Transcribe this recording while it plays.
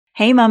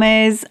Hey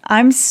mamas,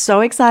 I'm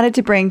so excited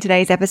to bring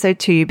today's episode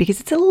to you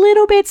because it's a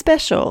little bit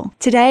special.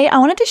 Today, I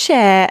wanted to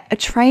share a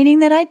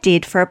training that I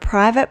did for a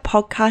private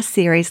podcast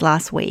series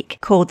last week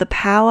called The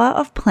Power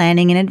of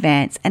Planning in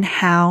Advance and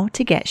How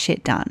to Get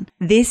Shit Done.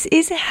 This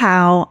is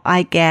how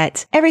I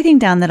get everything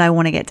done that I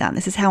want to get done.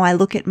 This is how I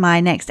look at my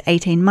next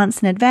 18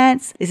 months in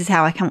advance. This is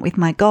how I come up with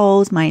my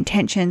goals, my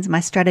intentions, my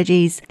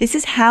strategies. This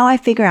is how I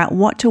figure out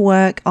what to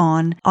work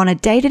on a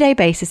day-to-day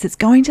basis that's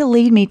going to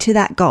lead me to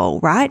that goal,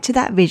 right? To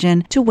that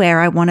vision, to where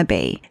I want to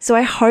be. So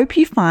I hope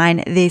you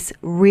find this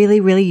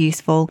really, really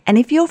useful. And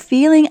if you're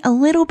feeling a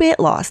little bit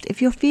lost,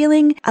 if you're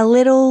feeling a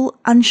little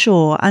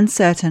unsure,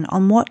 uncertain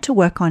on what to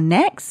work on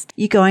next,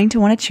 you're going to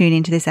want to tune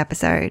into this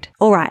episode.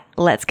 All right,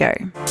 let's go.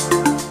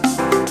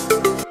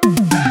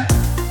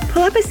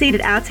 Pull up a seat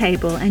at our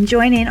table and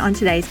join in on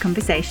today's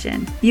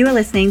conversation. You are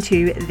listening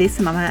to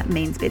This Mama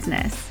Means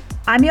Business.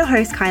 I'm your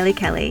host, Kylie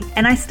Kelly,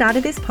 and I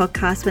started this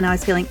podcast when I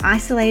was feeling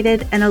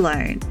isolated and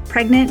alone,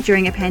 pregnant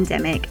during a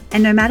pandemic,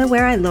 and no matter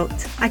where I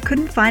looked, I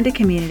couldn't find a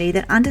community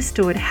that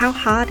understood how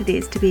hard it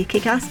is to be a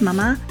kick-ass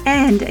mama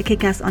and a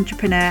kick-ass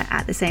entrepreneur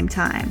at the same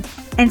time.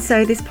 And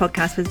so this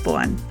podcast was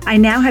born. I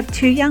now have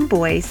 2 young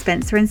boys,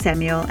 Spencer and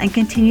Samuel, and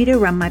continue to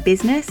run my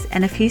business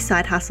and a few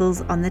side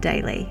hustles on the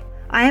daily.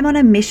 I am on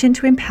a mission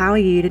to empower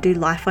you to do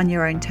life on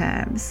your own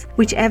terms,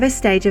 whichever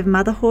stage of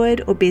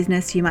motherhood or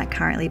business you might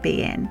currently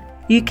be in.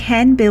 You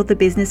can build the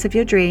business of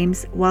your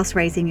dreams whilst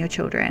raising your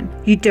children.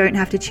 You don't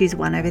have to choose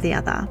one over the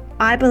other.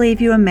 I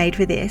believe you are made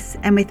for this,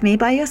 and with me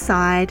by your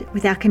side,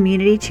 with our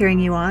community cheering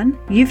you on,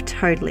 you've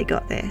totally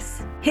got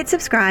this. Hit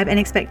subscribe and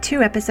expect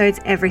 2 episodes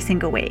every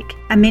single week.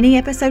 A mini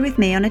episode with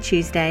me on a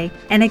Tuesday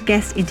and a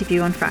guest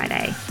interview on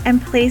Friday.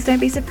 And please don't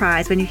be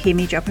surprised when you hear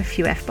me drop a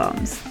few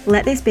F-bombs.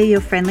 Let this be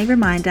your friendly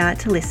reminder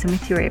to listen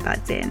with your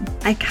earbuds in.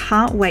 I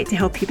can't wait to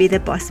help you be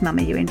the boss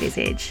mama you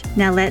envisage.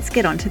 Now let's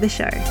get on to the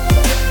show.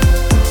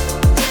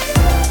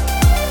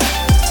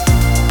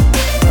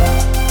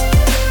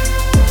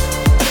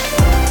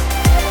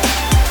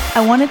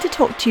 I wanted to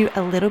talk to you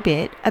a little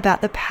bit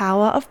about the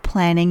power of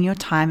planning your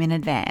time in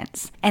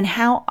advance and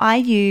how I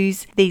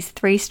use these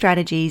 3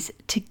 strategies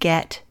to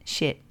get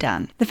shit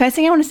done. The first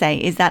thing I want to say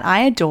is that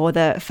I adore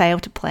the fail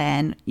to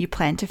plan, you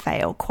plan to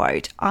fail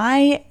quote.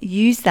 I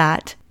use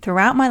that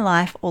throughout my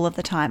life all of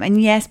the time.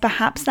 And yes,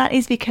 perhaps that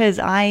is because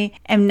I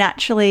am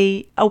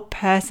naturally a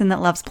person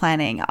that loves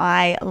planning.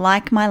 I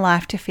like my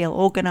life to feel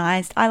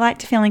organized. I like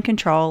to feel in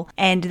control.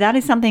 And that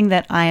is something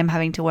that I am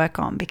having to work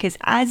on because,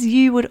 as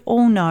you would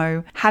all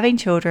know, having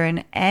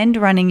children and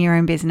running your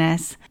own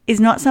business is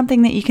not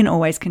something that you can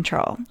always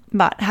control.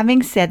 But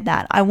having said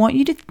that, I want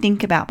you to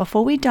think about,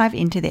 before we dive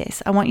into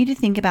this, I want you to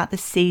think about the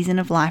season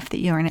of life that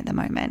you're in at the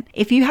moment.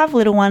 If you have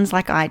little ones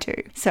like I do,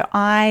 so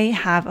I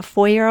have a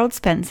 4-year-old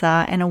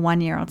Spencer and a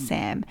 1-year-old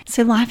Sam.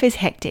 So life is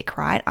hectic,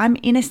 right? I'm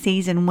in a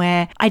season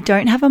where I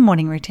don't have a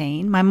morning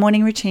routine. My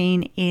morning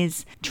routine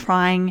is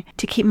trying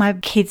to keep my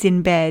kids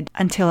in bed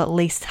until at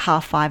least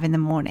 5:30 in the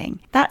morning.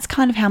 That's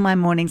kind of how my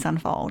mornings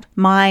unfold.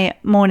 My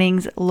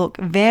mornings look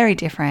very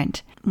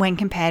different when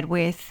compared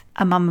with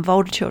a mum of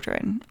older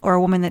children or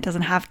a woman that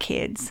doesn't have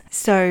kids.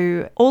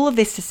 So all of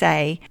this to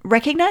say,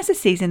 recognize the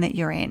season that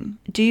you're in.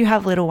 Do you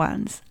have little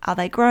ones? Are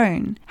they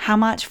grown? How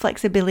much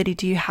flexibility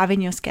do you have in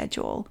your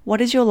schedule? What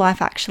does your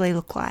life actually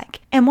look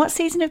like? And what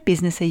season of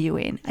business are you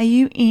in? Are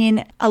you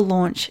in a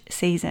launch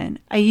season?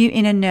 Are you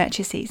in a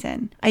nurture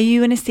season? Are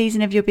you in a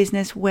season of your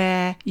business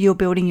where you're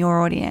building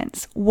your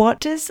audience? What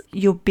does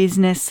your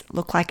business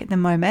look like at the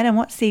moment, and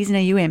what season are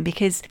you in?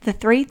 Because the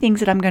 3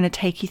 things that I'm going to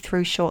take you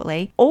through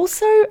shortly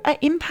also are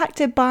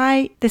impacted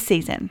by the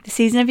season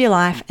of your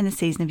life and the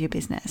season of your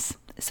business.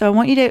 So I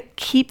want you to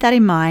keep that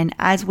in mind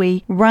as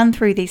we run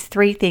through these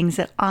 3 things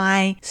that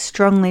I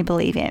strongly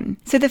believe in.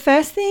 So the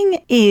first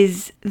thing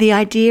is the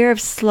idea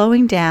of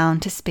slowing down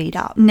to speed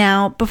up.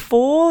 Now,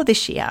 before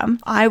this year,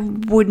 I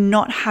would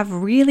not have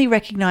really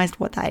recognized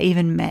what that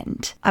even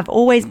meant. I've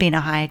always been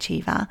a high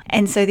achiever.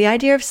 And so the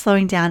idea of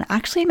slowing down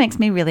actually makes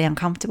me really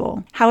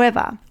uncomfortable.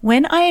 However,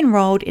 when I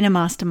enrolled in a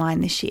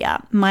mastermind this year,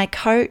 my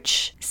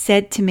coach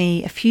said to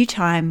me a few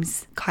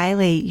times,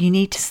 Kylie, you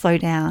need to slow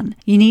down.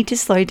 You need to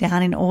slow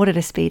down in order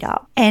to speed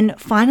up. And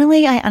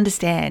finally, I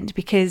understand,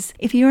 because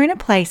if you're in a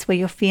place where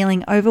you're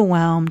feeling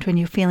overwhelmed, when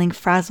you're feeling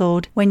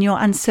frazzled, when you're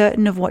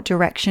uncertain of what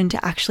direction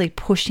to actually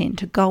push in,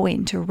 to go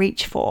in, to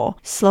reach for,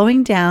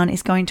 slowing down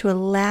is going to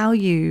allow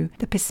you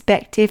the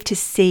perspective to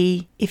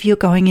see if you're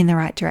going in the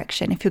right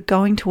direction, if you're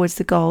going towards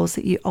the goals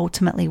that you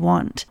ultimately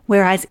want.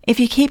 Whereas if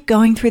you keep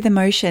going through the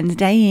motions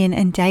day in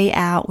and day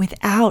out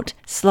without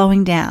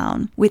slowing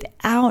down,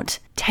 without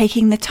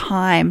taking the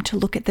time to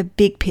look at the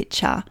big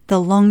picture, the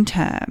long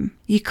term,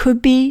 you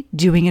could be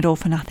doing it all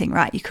for nothing,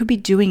 right? You could be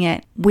doing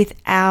it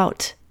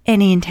without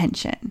any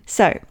intention.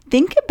 So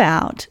think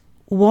about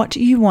what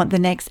you want the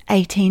next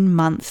 18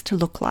 months to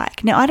look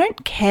like. Now, I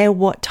don't care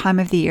what time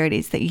of the year it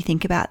is that you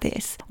think about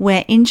this.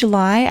 We're in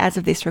July as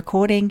of this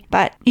recording,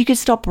 but you could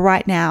stop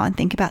right now and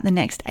think about the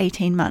next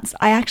 18 months.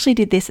 I actually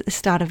did this at the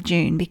start of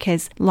June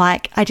because,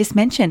 like I just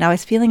mentioned, I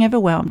was feeling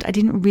overwhelmed. I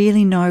didn't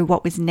really know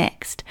what was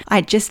next.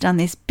 I'd just done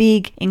this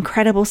big,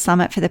 incredible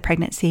summit for the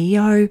Pregnant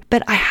CEO,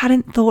 but I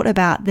hadn't thought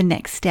about the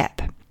next step.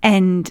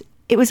 And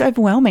it was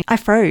overwhelming. I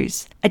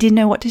froze. I didn't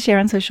know what to share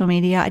on social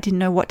media. I didn't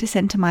know what to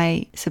send to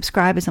my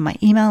subscribers on my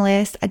email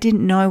list. I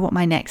didn't know what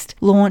my next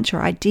launch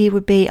or idea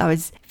would be. I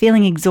was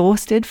feeling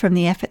exhausted from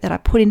the effort that I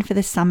put in for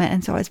the summit.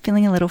 And so I was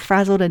feeling a little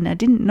frazzled and I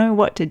didn't know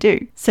what to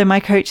do. So my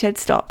coach said,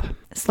 stop,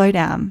 slow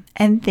down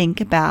and think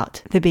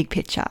about the big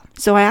picture.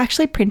 So I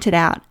actually printed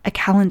out a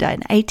calendar,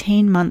 an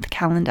 18-month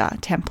calendar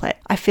template.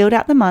 I filled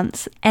out the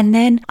months and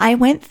then I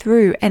went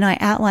through and I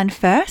outlined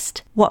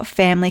first what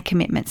family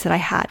commitments that I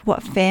had,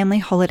 what family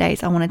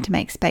holidays I wanted to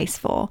make space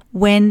for,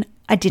 when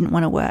I didn't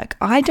want to work.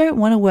 I don't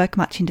want to work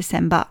much in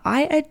December.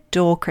 I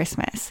adore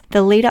Christmas.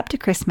 The lead up to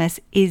Christmas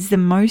is the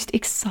most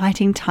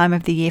exciting time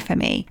of the year for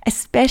me,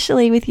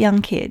 especially with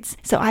young kids.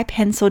 So I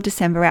penciled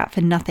December out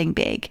for nothing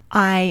big.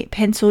 I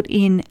penciled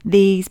in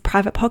these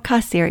private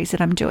podcast series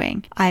that I'm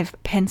doing.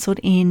 I've penciled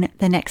in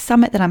the next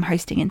summit that I'm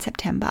hosting in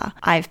September.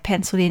 I've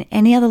penciled in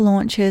any other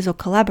launches or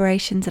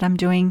collaborations that I'm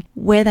doing,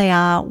 where they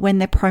are, when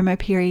their promo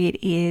period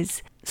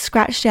is.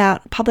 Scratched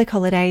out public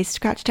holidays,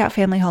 scratched out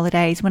family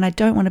holidays when I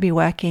don't want to be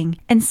working.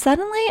 And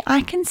suddenly I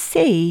can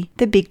see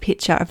the big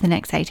picture of the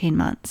next 18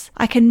 months.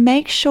 I can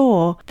make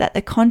sure that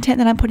the content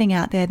that I'm putting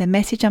out there, the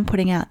message I'm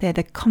putting out there,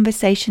 the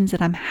conversations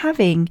that I'm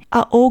having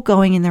are all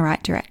going in the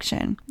right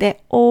direction. They're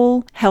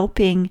all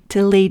helping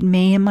to lead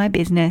me and my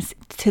business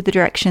to the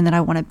direction that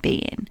I want to be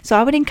in. So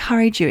I would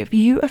encourage you, if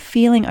you are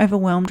feeling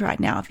overwhelmed right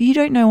now, if you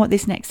don't know what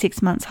this next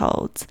 6 months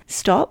holds,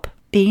 stop.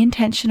 Be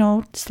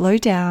intentional, slow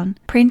down,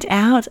 print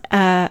out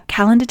a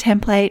calendar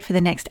template for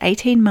the next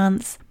 18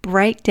 months,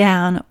 break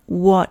down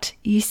what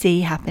you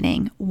see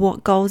happening,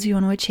 what goals you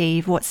want to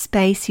achieve, what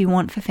space you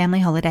want for family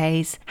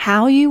holidays,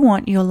 how you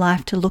want your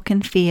life to look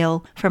and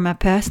feel from a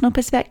personal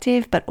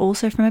perspective, but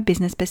also from a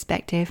business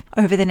perspective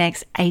over the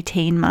next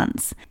 18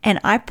 months. And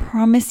I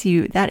promise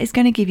you that is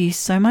going to give you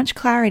so much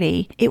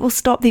clarity. It will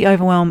stop the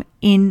overwhelm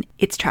in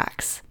its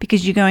tracks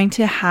because you're going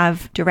to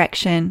have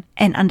direction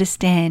and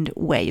understand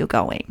where you're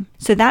going.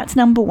 So that's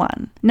number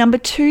one. Number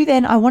two,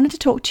 then I wanted to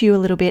talk to you a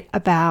little bit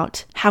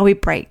about how we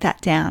break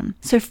that down.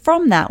 So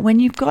from that, when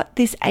you've got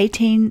this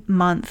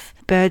 18-month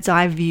bird's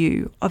eye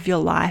view of your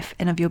life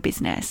and of your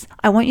business,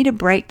 I want you to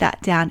break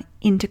that down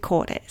into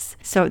quarters.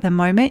 So at the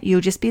moment,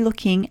 you'll just be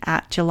looking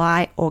at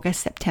July,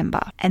 August,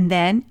 September, and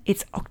then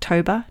it's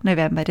October,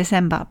 November,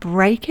 December.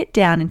 Break it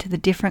down into the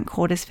different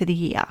quarters for the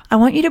year. I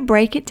want you to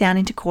break it down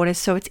into quarters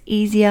so it's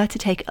easier to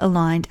take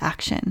aligned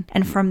action.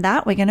 And from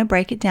that, we're going to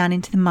break it down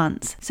into the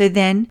months. So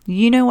then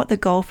you know what the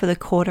goal for the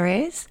quarter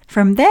is.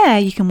 From there,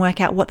 you can work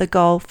out what the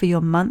goal for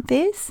your month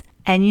is.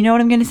 And you know what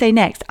I'm going to say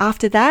next.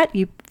 After that,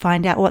 you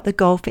find out what the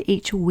goal for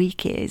each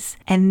week is.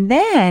 And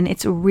then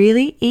it's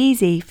really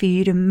easy for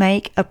you to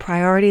make a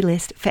priority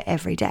list for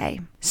every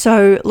day.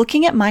 So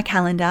looking at my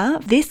calendar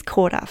this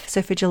quarter,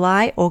 so for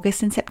July,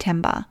 August, and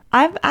September,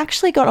 I've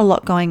actually got a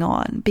lot going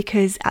on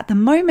because at the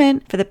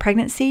moment for the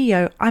Pregnant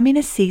CEO, I'm in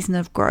a season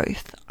of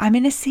growth. I'm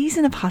in a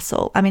season of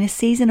hustle. I'm in a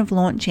season of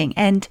launching,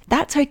 and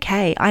that's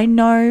okay. I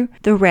know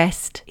the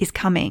rest is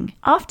coming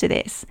after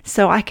this.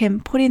 So I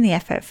can put in the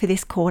effort for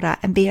this quarter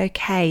and be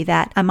okay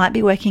that I might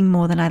be working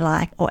more than I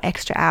like or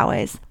extra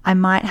hours. I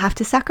might have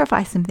to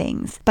sacrifice some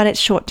things, but it's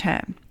short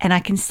term. And I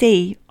can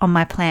see on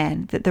my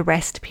plan that the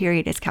rest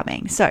period is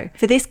coming. So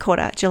for this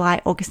quarter,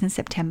 July, August, and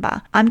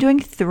September, I'm doing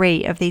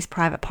 3 of these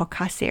private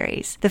podcast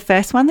series. The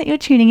first one that you're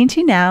tuning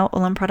into now,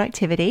 all on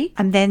productivity.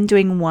 I'm then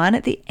doing one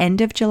at the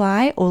end of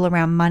July, all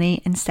around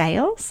money and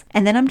sales.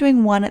 And then I'm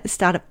doing one at the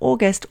start of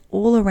August,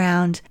 all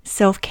around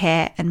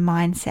self-care and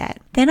mindset.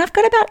 Then I've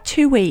got about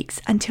 2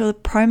 weeks until the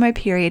promo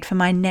period for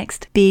my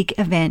next big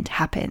event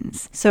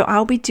happens. So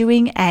I'll be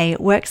doing a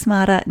Work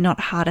Smarter, Not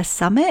Harder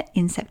Summit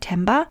in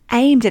September,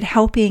 aimed at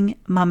helping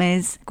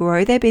mamas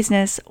grow their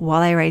business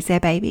while they raise their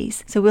babies.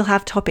 So we'll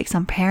have topics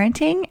on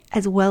parenting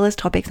as well as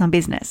topics on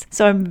business.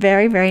 So I'm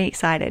very, very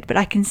excited. But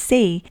I can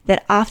see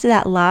that after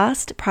that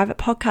last private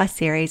podcast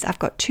series, I've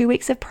got 2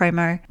 weeks of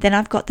promo. Then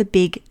I've got the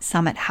big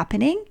summit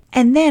happening.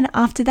 And then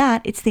after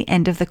that, it's the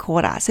end of the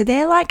quarter. So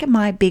they're like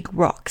my big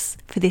rocks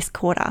for this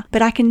quarter.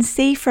 But I can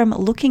see from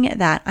looking at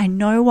that, I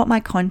know what my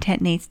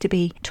content needs to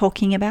be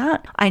talking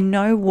about. I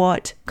know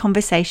what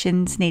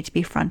conversations need to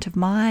be front of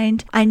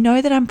mind. I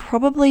know that I'm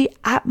probably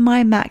at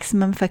my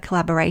maximum for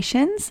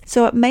collaborations.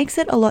 So it makes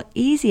it a lot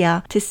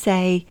easier to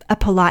say a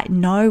polite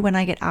no when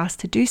I get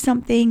asked to do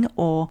something,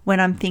 or when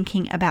I'm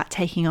thinking about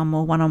taking on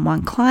more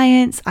one-on-one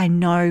clients. I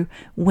know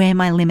where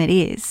my limit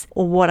is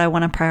or what I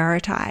want to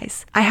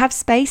prioritize. I have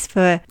space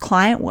for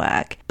client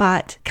work,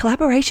 but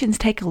collaborations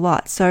take a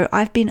lot. So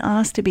I've been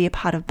asked to be a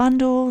part of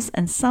bundles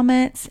and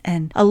summits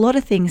and a lot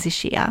of things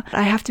this year.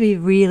 I have to be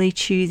really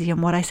choosy on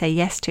what I say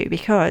yes to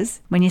because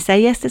because when you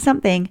say yes to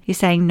something, you're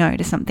saying no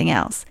to something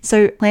else.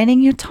 So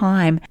planning your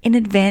time in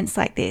advance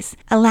like this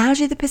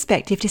allows you the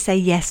perspective to say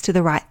yes to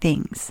the right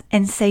things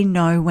and say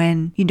no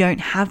when you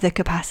don't have the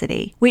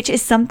capacity, which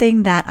is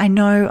something that I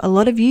know a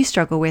lot of you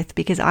struggle with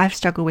because I've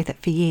struggled with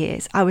it for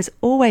years. I was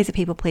always a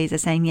people pleaser,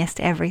 saying yes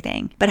to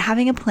everything. But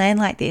having a plan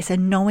like this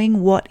and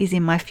knowing what is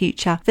in my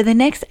future for the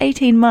next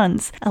 18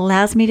 months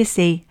allows me to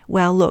see,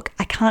 well, look,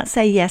 I can't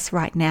say yes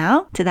right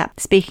now to that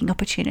speaking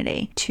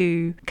opportunity,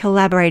 to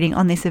collaborating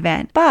on this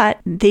event, but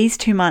these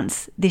 2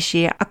 months this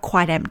year are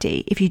quite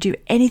empty. If you do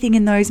anything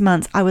in those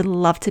months, I would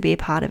love to be a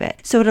part of it.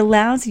 So it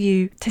allows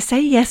you to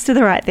say yes to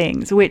the right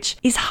things, which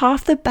is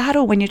half the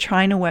battle when you're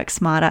trying to work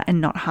smarter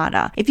and not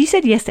harder. If you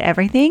said yes to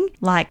everything,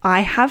 like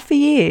I have for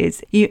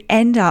years, you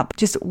end up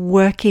just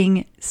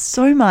working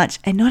so much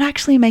and not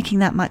actually making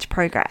that much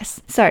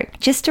progress. So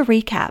just to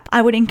recap,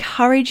 I would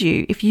encourage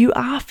you, if you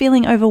are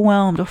feeling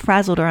overwhelmed or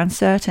frazzled or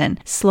uncertain,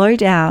 slow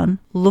down,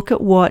 look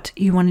at what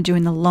you want to do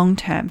in the long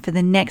term for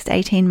the next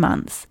 18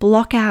 months.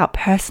 Block out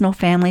personal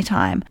family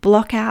time.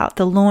 Block out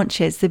the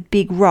launches, the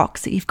big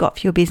rocks that you've got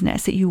for your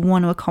business that you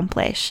want to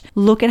accomplish.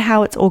 Look at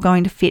how it's all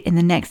going to fit in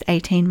the next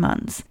 18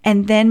 months.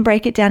 And then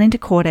break it down into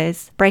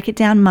quarters, break it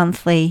down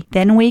monthly,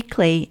 then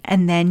weekly,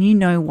 and then you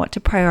know what to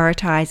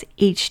prioritize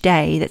each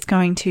day that's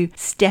going to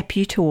step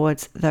you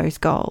towards those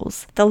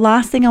goals. The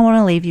last thing I want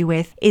to leave you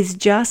with is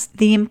just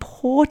the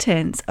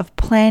importance of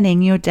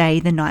planning your day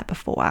the night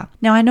before.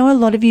 Now, I know a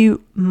lot of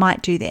you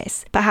might do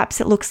this. Perhaps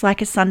it looks like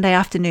a Sunday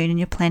afternoon and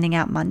you're planning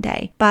out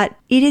Monday, but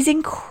it is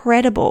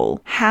incredible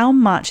how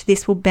much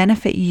this will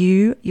benefit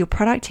you, your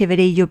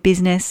productivity, your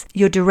business,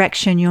 your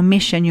direction, your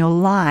mission, your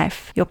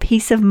life, your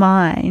peace of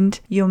mind,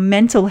 your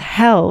mental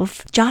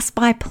health, just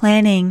by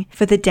planning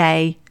for the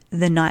day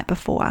the night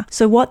before.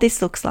 So what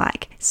this looks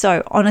like.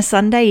 So on a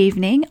Sunday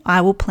evening, I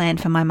will plan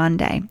for my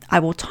Monday. I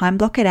will time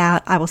block it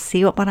out. I will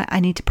see what I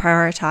need to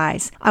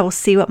prioritize. I will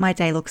see what my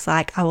day looks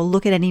like. I will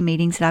look at any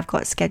meetings that I've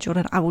got scheduled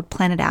and I will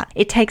plan it out.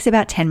 It takes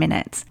about 10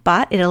 minutes,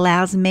 but it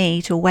allows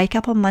me to wake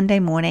up on Monday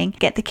morning,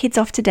 get the kids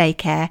off to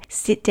daycare,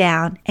 sit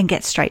down and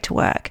get straight to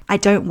work. I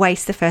don't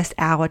waste the first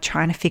hour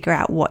trying to figure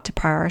out what to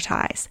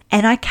prioritize.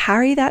 And I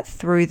carry that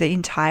through the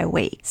entire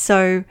week.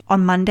 So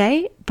on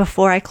Monday,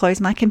 before I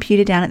close my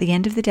computer down at the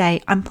end of the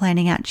day, I'm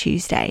planning out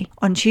Tuesday.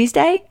 On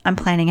Tuesday, I'm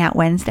planning out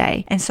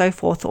Wednesday, and so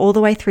forth all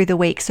the way through the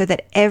week, so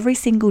that every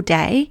single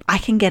day I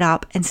can get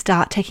up and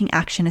start taking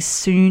action as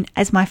soon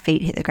as my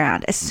feet hit the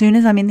ground. As soon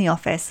as I'm in the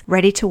office,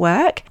 ready to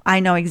work, I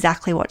know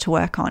exactly what to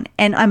work on.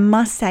 And I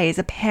must say, as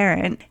a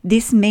parent,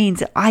 this means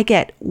that I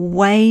get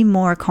way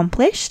more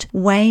accomplished,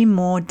 way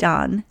more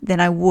done than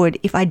I would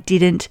if I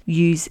didn't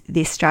use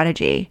this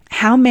strategy.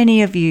 How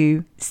many of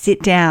you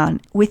sit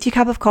down with your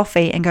cup of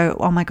coffee and go,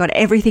 oh my God,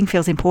 everything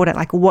feels important.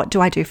 Like, what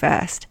do I do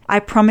first? I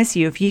promise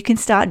you, if you can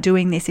start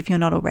doing this, if you're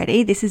not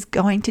already, this is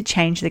going to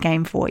change the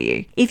game for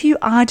you. If you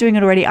are doing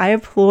it already, I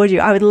applaud you.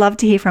 I would love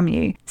to hear from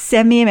you.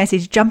 Send me a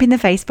message, jump in the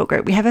Facebook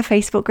group. We have a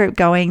Facebook group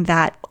going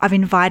that I've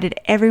invited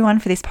everyone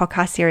for this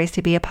podcast series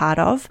to be a part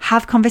of.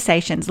 Have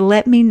conversations.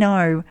 Let me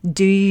know,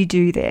 do you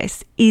do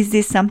this? Is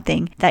this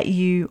something that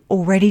you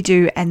already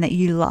do and that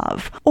you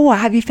love? Or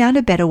have you found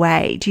a better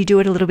way? Do you do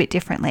it a little bit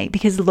differently?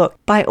 Because look,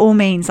 by all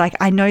means, like,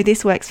 I know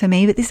this works for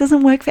me, but this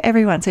doesn't work for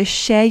everyone. So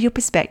share your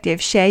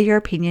perspective, share your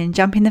opinion,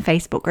 jump in the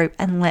Facebook group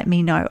and let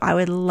me know. I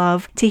would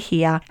love to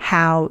hear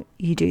how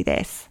you do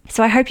this.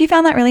 So I hope you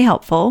found that really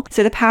helpful.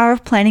 So the power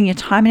of planning your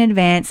time in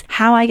advance,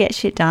 how I get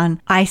shit done.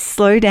 I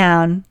slow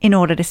down in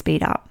order to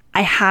speed up.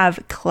 I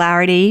have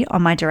clarity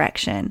on my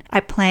direction.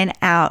 I plan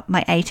out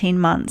my 18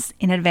 months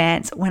in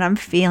advance when I'm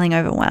feeling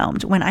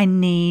overwhelmed, when I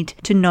need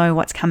to know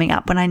what's coming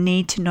up, when I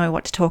need to know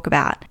what to talk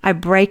about. I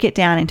break it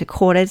down into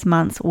quarters,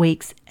 months,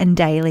 weeks, and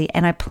daily,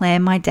 and I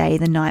plan my day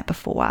the night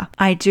before.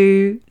 I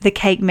do the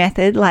cake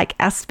method like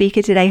our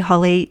speaker today,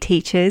 Holly,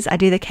 teaches. I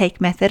do the cake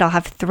method. I'll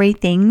have 3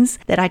 things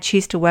that I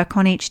choose to work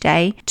on each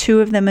day.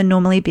 2 of them are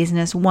normally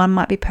business. 1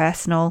 might be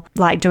personal,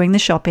 like doing the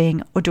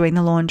shopping or doing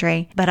the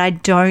laundry, but I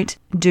don't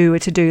do a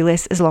to-do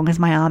list as long as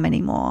my arm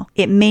anymore.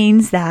 It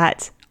means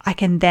that I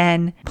can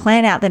then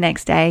plan out the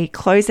next day,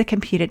 close the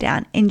computer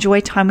down,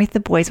 enjoy time with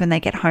the boys when they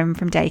get home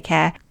from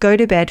daycare, go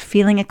to bed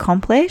feeling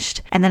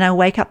accomplished, and then I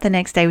wake up the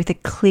next day with a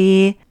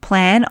clear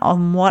plan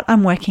on what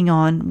I'm working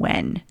on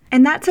when.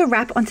 And that's a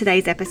wrap on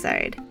today's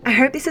episode. I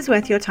hope this is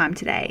worth your time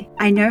today.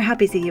 I know how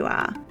busy you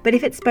are, but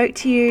if it spoke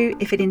to you,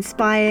 if it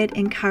inspired,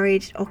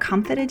 encouraged, or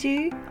comforted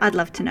you, I'd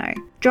love to know.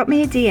 Drop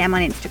me a DM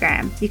on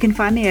Instagram. You can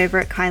find me over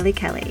at Kylie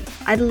Kelly.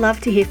 I'd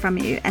love to hear from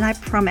you, and I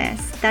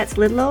promise that's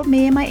little old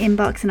me in my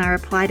inbox, and I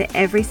reply to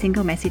every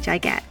single message I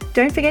get.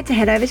 Don't forget to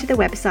head over to the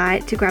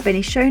website to grab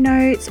any show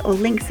notes or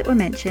links that were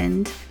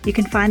mentioned. You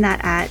can find that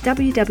at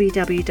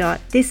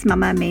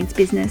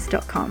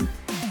www.thismamameansbusiness.com.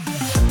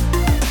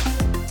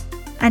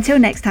 Until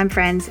next time,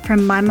 friends,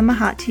 from my mama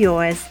heart to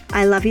yours,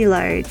 I love you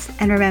loads.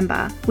 And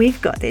remember,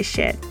 we've got this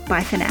shit.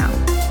 Bye for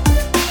now.